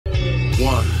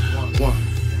One,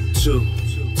 two,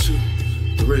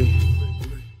 three.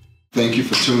 Thank you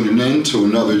for tuning in to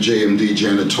another JMD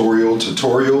janitorial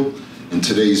tutorial. In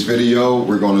today's video,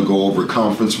 we're going to go over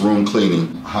conference room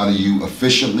cleaning. How do you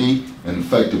efficiently and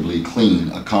effectively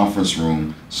clean a conference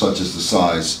room such as the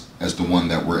size as the one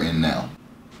that we're in now?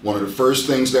 One of the first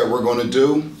things that we're going to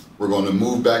do, we're going to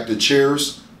move back the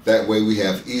chairs. That way we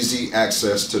have easy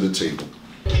access to the table.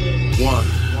 One,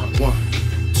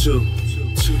 two,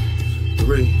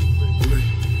 three,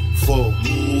 four.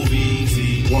 Move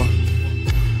easy.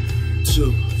 1,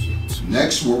 2.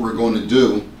 Next, what we're going to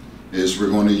do is we're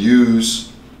going to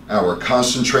use our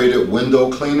concentrated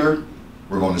window cleaner.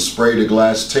 We're going to spray the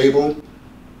glass table,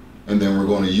 and then we're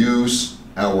going to use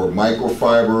our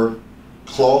microfiber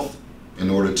cloth in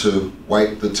order to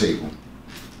wipe the table.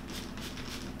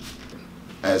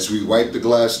 As we wipe the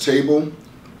glass table,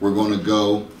 we're going to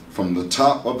go from the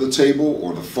top of the table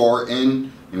or the far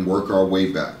end and work our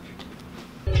way back.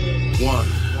 1,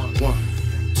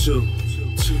 2,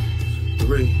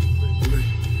 3,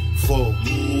 4.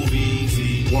 Move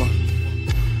easy. 1,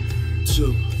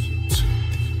 2,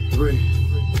 3,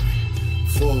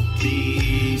 4.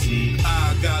 Easy.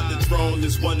 I got the throne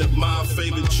is one of my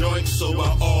favorite joints, so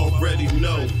I already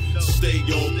know. Stay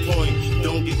on point.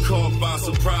 Don't get caught by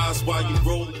surprise while you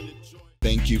rolling the joint.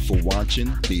 Thank you for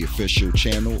watching the official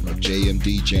channel of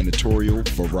JMD Janitorial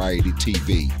Variety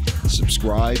TV.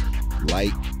 Subscribe,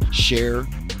 like, share,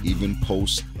 even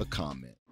post a comment.